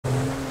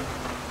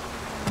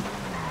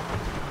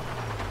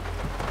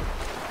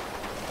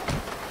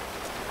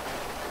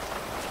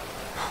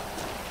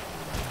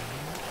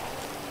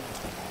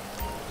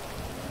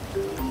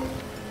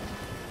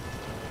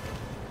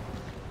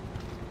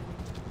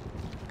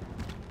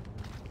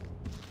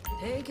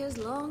Take as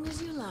long as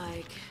you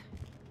like.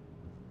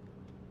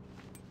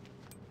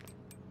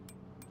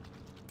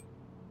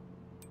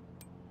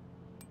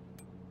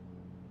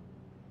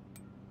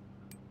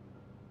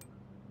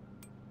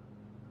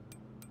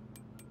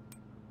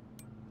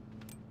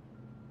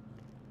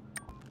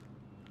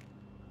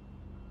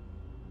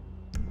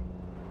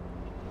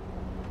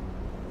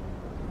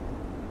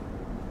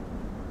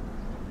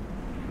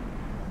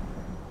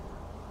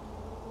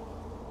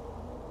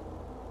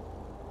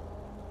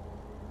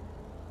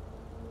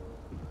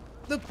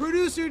 The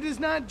producer does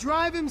not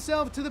drive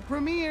himself to the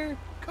premiere.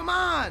 Come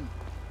on!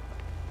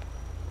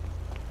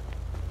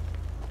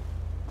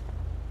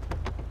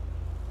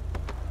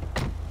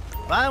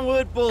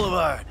 Vinewood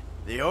Boulevard,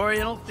 the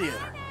Oriental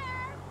Theater.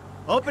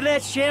 Open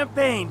that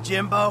champagne,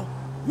 Jimbo.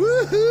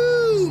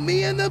 Woohoo!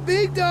 Me and the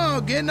big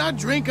dog getting our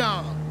drink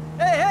on.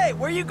 Hey,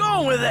 where you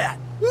going with that?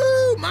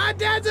 Woo! My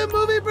dad's a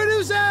movie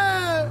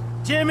producer!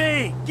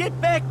 Jimmy, get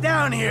back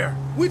down here.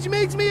 Which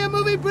makes me a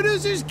movie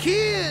producer's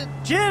kid.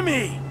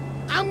 Jimmy!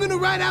 I'm gonna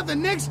ride out the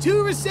next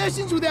 2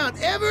 recessions without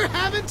ever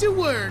having to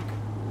work.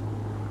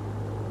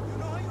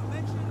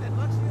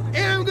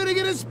 And I'm gonna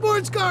get a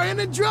sports car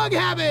and a drug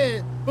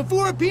habit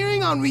before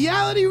appearing on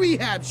Reality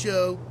Rehab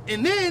Show.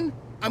 And then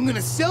I'm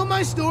gonna sell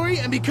my story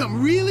and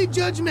become really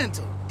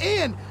judgmental.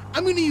 And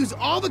I'm gonna use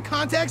all the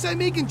contacts I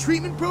make in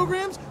treatment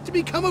programs to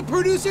become a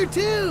producer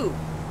too.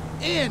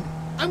 And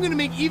I'm gonna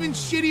make even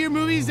shittier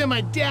movies than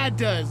my dad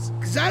does.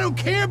 Cause I don't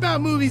care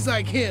about movies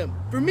like him.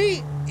 For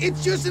me,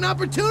 it's just an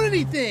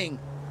opportunity thing.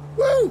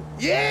 Woo!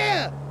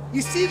 Yeah!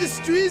 You see the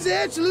Striz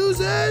Edge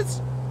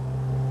losers?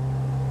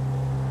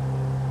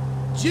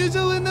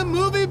 Jizzle in the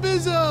movie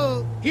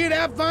bizzle! Hear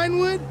that,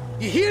 Vinewood?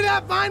 You hear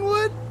that,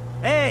 Vinewood?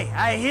 Hey,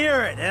 I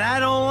hear it, and I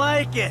don't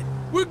like it.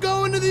 We're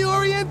going to the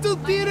Oriental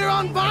Theater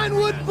on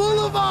Vinewood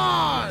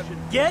Boulevard!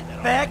 Get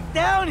back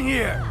down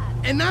here!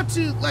 And not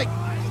to, like,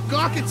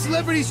 gawk at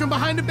celebrities from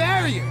behind a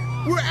barrier.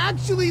 We're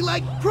actually,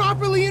 like,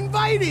 properly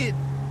invited.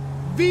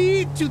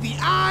 V to the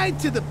I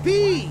to the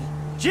P.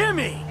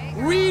 Jimmy!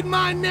 Read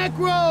my neck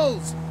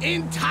rolls.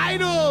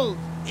 Entitled.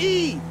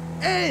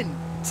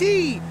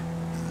 E-N-T.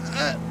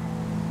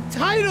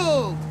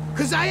 Titled.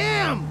 'Cause I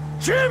am.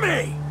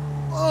 Jimmy!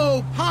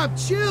 Oh, Pop,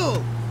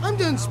 chill. I'm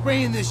done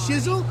spraying this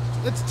shizzle.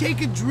 Let's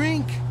take a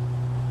drink.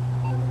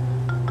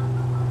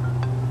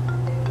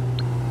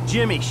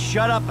 Jimmy,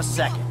 shut up a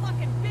second.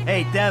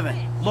 Hey, Devin,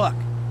 look.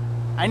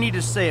 I need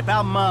to say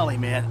about Molly,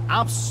 man,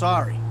 I'm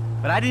sorry,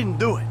 but I didn't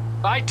do it.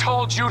 I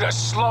told you to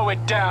slow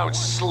it down,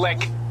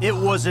 Slick. It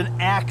was an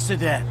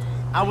accident.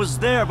 I was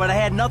there, but I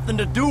had nothing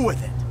to do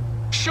with it.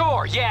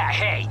 Sure, yeah,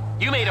 hey.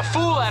 You made a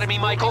fool out of me,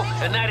 Michael,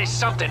 and that is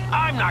something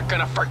I'm not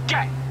gonna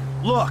forget.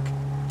 Look,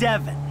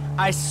 Devin,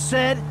 I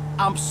said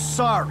I'm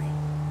sorry.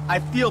 I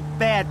feel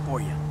bad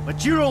for you,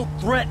 but you don't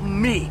threaten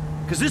me,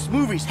 because this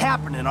movie's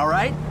happening, all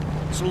right?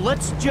 So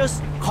let's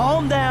just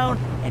calm down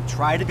and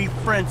try to be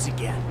friends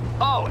again.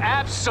 Oh,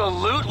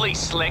 absolutely,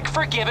 Slick.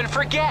 Forgive and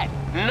forget.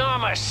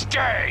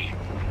 Namaste.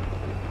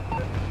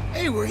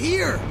 Hey, we're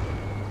here.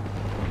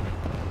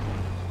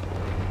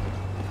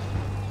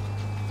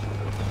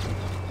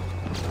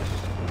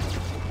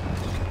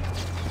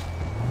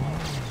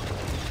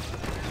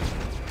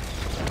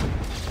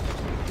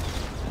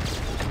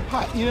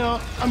 Hi, you know,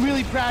 I'm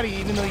really proud of you,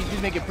 even though you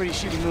did make a pretty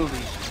shitty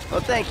movie.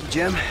 Well, thank you,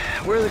 Jim.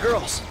 Where are the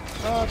girls?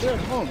 They're at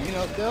home. You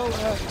know, they'll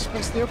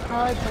express their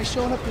pride by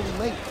showing up really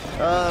late.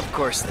 Of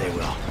course they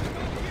will.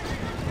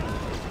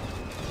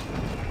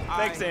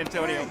 Thanks,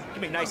 Antonio.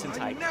 Keep me nice and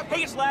tight.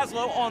 Hey, it's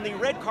Laszlo on the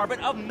red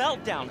carpet of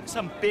Meltdown.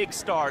 Some big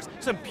stars,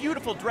 some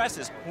beautiful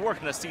dresses. We're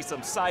gonna see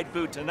some side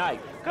boob tonight.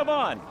 Come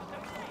on.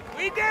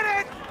 We did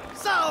it!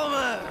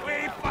 Solomon!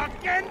 We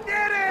fucking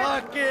did it!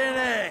 Fucking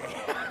A!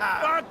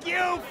 Fuck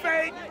you,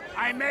 fate!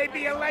 I may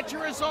be a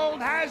lecherous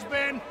old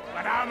has-been,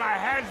 but I'm a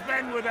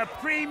has-been with a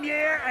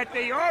premiere at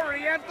the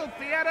Oriental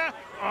Theater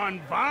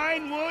on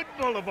Vinewood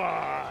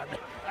Boulevard.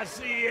 I'll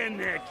see you in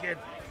there, kid.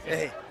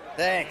 Hey,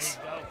 thanks.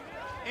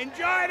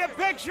 Enjoy the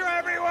picture,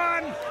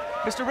 everyone!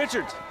 Mr.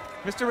 Richards.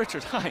 Mr.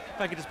 Richards, hi. If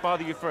I could just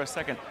bother you for a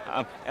second.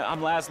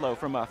 I'm Laszlo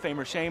from Fame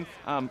or Shame,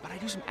 but I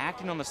do some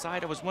acting on the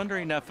side. I was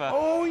wondering if,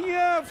 Oh,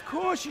 yeah, of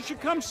course. You should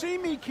come see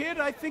me, kid.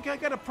 I think I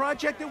got a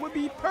project that would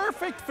be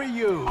perfect for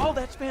you. Oh,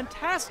 that's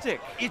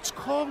fantastic. It's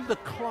called The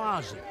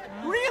Closet.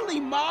 Really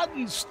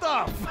modern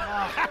stuff.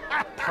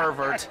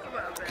 Pervert.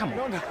 Come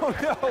on. No.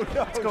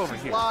 Let's go over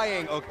She's here.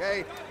 lying,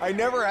 okay? I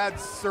never had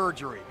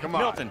surgery. Come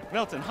on.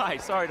 Milton, hi.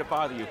 Sorry to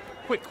bother you.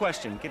 Quick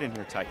question. Get in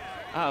here tight.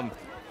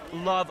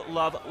 Loved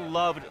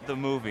the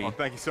movie. Oh,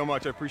 thank you so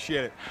much. I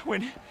appreciate it.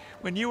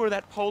 When you were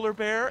that polar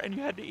bear and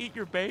you had to eat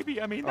your baby,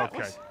 I mean, that Okay.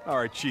 was... All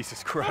right,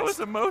 Jesus Christ. That was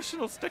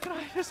emotional. Stick and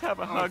I just have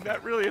a hug.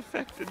 That really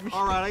affected me.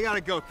 All right, I gotta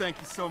go. Thank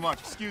you so much.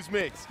 Excuse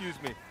me.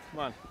 Come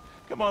on.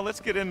 Come on, let's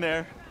get in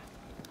there.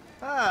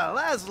 Ah,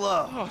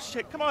 Laszlo. Oh,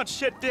 shit. Come on,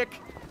 shit, dick.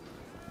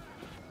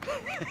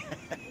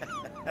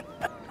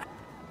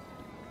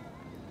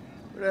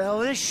 Where the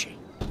hell is she?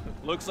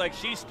 Looks like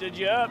she stood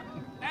you up.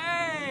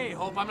 Hey,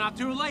 hope I'm not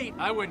too late.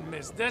 I wouldn't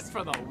miss this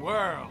for the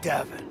world.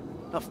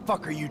 Devin, The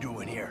fuck are you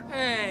doing here?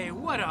 Hey,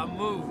 what a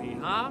movie,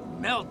 huh?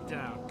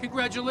 Meltdown.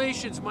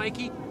 Congratulations,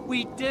 Mikey.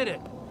 We did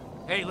it.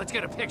 Hey, let's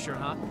get a picture,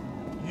 huh?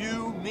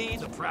 You, me,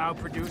 the proud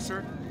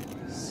producer.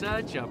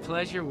 Such a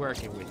pleasure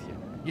working with you.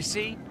 You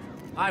see,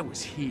 I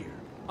was here,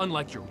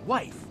 unlike your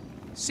wife.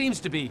 Seems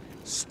to be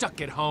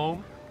stuck at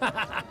home.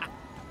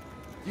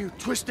 You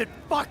twisted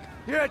fuck!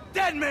 You're a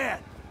dead man!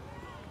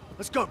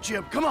 Let's go,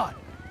 Jim, come on!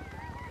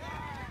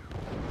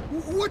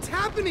 What's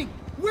happening?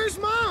 Where's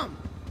Mom?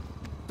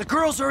 The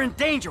girls are in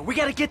danger. We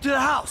gotta get to the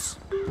house.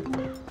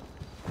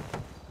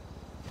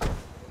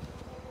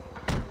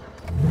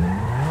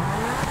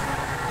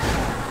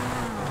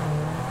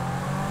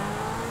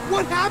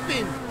 What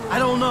happened? I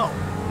don't know.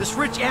 This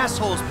rich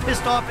asshole is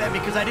pissed off at me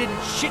because I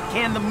didn't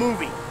shit-can the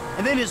movie.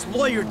 And then his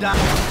lawyer died.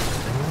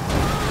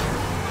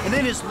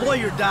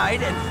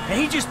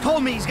 And he just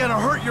told me he's gonna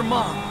hurt your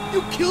mom.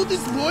 You killed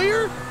his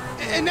lawyer?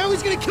 And now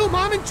he's gonna kill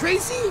Mom and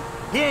Tracy?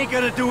 He ain't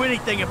gonna do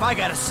anything if I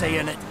got a say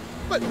in it.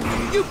 But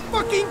you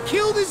fucking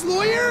killed his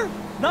lawyer?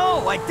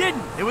 No, I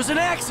didn't. It was an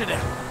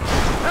accident.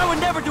 I would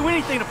never do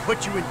anything to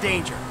put you in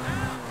danger.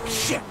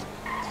 Shit.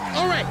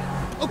 All right,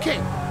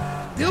 okay.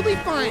 They'll be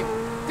fine.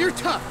 They're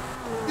tough.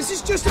 This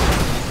is just a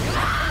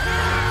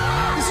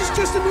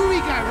movie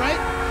guy, right?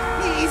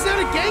 He's not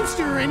a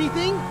gangster or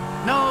anything.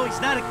 No, he's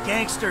not a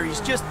gangster.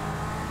 He's just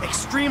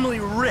extremely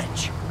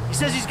rich. He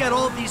says he's got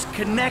all these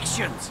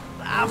connections.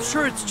 I'm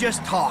sure it's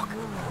just talk.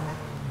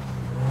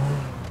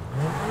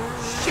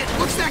 Shit,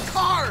 what's that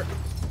car?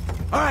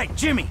 All right,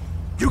 Jimmy,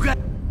 you gotta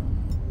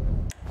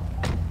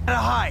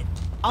hide.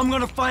 I'm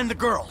gonna find the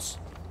girls.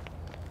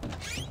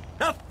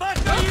 The fuck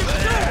are you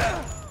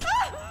doing?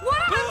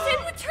 Whatever's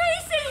in with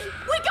Tracy!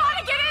 We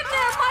gotta get in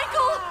there,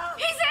 Michael!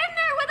 He's in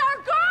there with our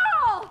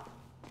girl!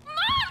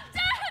 Mom!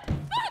 Dad!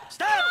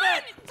 Stop Come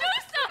it! on, do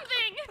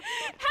something!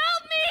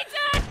 Help me,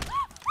 Dad!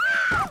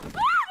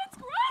 That's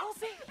gross!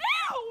 Ew!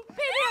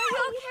 Baby, are you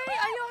okay?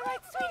 Are you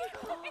alright, sweetie?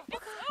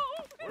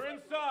 We're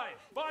inside.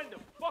 Find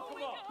them. Fuck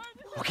them up.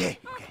 Okay.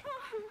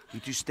 You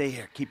two stay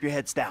here. Keep your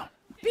heads down.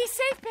 Be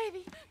safe,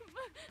 baby.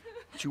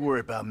 Don't you worry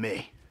about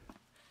me.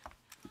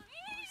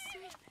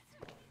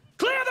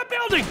 Clear the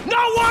building!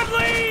 No one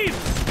leaves!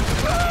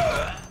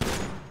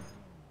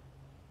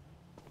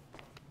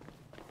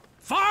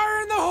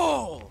 Fire in the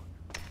hole!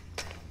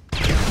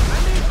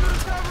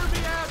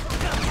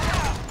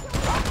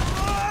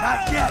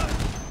 Not yet.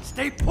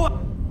 Stay put.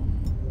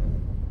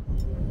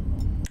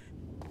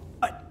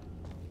 I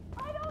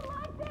don't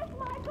like this,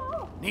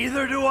 Michael!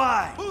 Neither do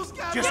I.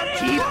 Just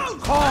keep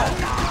calm.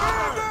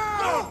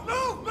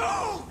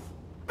 No!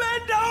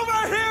 Bend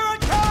over here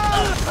and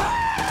come!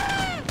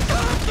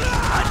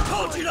 I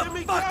told you to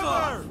fuck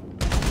off!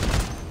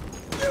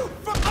 You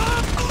fuck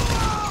up!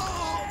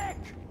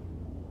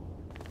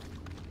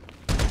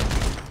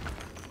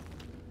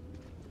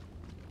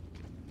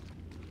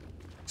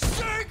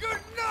 Say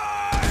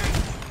goodnight!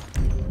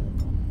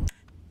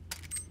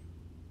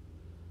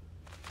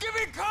 Give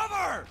me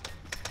cover!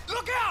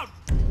 Look out!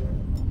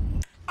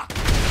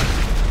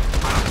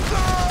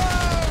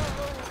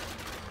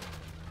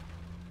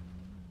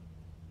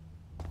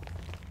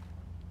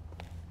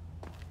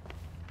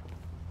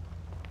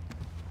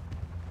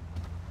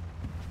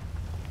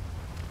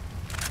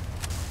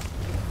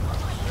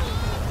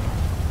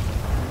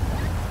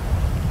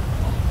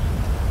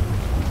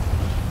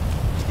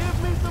 Give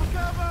me some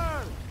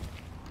cover!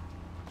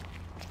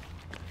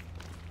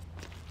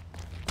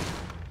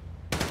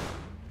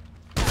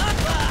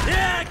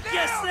 Yeah, I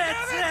guess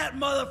that's that,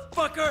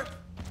 motherfucker!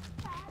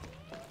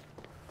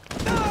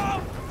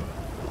 No!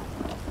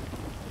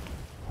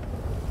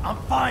 I'm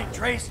fine,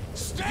 Trace.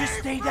 You just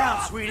stay down,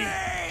 from sweetie.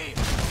 me!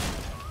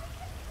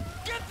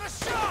 Get the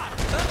shot!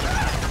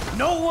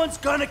 No one's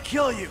gonna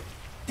kill you.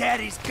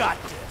 Daddy's got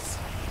this.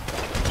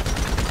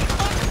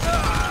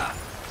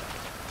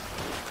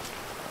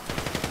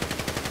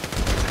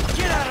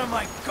 Get out of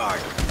my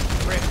garden,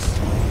 pricks.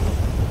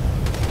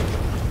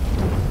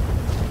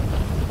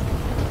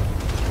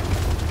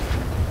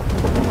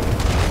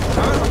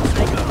 Carlos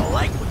ain't gonna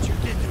like what you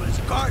did to his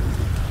garden.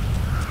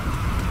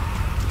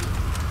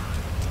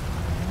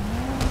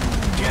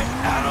 Get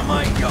out of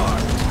my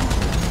yard.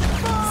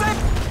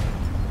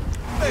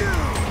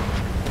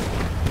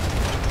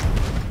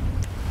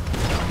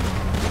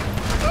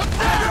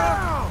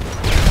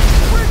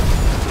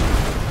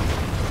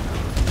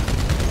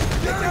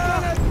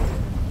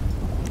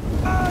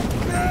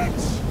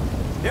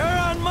 You're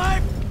on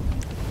my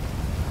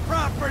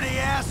property,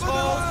 asshole!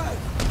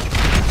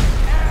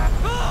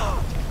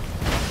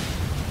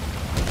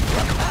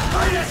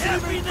 Are you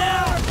happy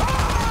now?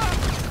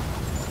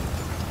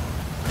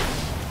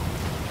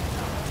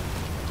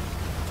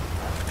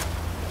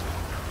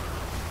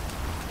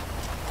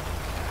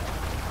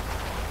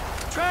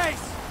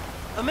 Trace!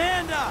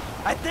 Amanda!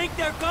 I think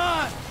they're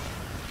gone!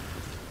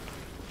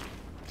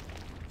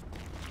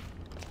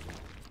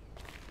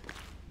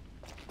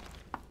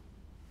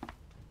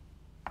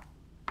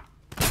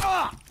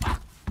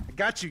 I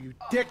got you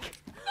dick.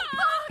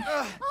 It's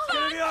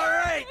gonna be all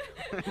right!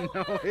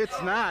 No,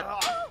 it's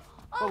not.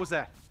 What was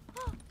that?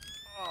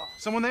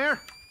 Someone there?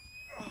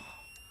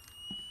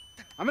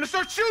 I'm gonna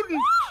start shooting!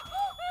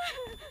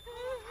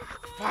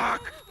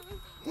 Fuck!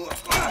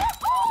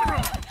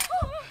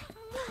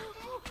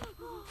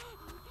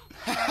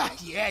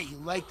 Yeah, you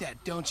like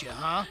that, don't you,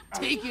 huh?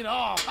 Take it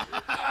all.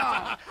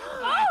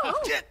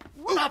 Get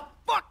the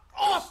fuck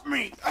off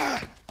me!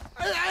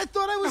 I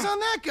thought I was on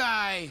that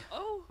guy.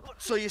 Oh.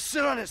 So you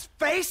sit on his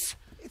face?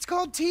 It's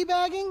called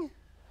teabagging.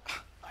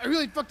 I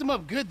really fucked him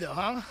up good, though,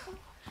 huh? All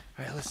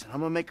right, listen, I'm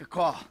gonna make a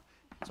call.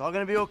 It's all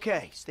gonna be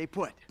okay. Stay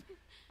put.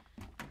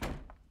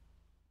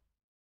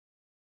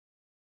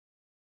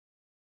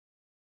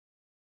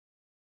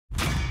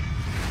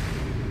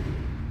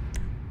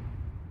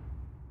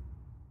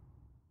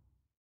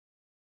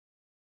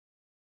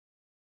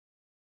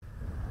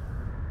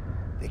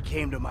 They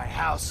came to my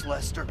house,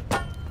 Lester.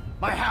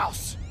 My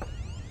house!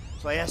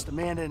 So I asked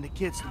Amanda and the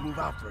kids to move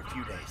out for a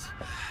few days.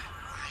 I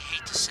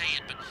hate to say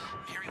it, but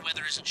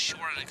Merriweather isn't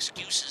short on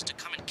excuses to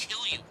come and kill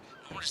you,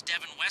 nor is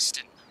Devin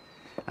Weston.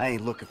 I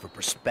ain't looking for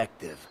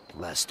perspective,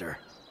 Lester.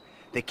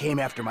 They came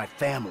after my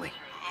family.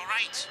 All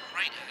right.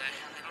 I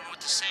don't know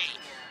what to say.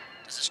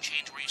 Does this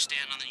change where you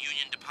stand on the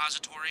Union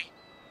Depository?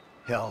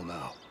 Hell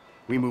no.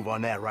 We move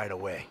on that right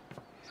away.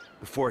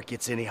 Before it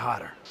gets any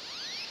hotter.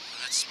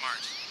 That's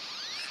smart.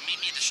 Meet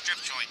me at the strip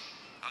joint.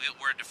 I'll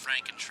get word to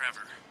Frank and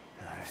Trevor.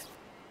 All right.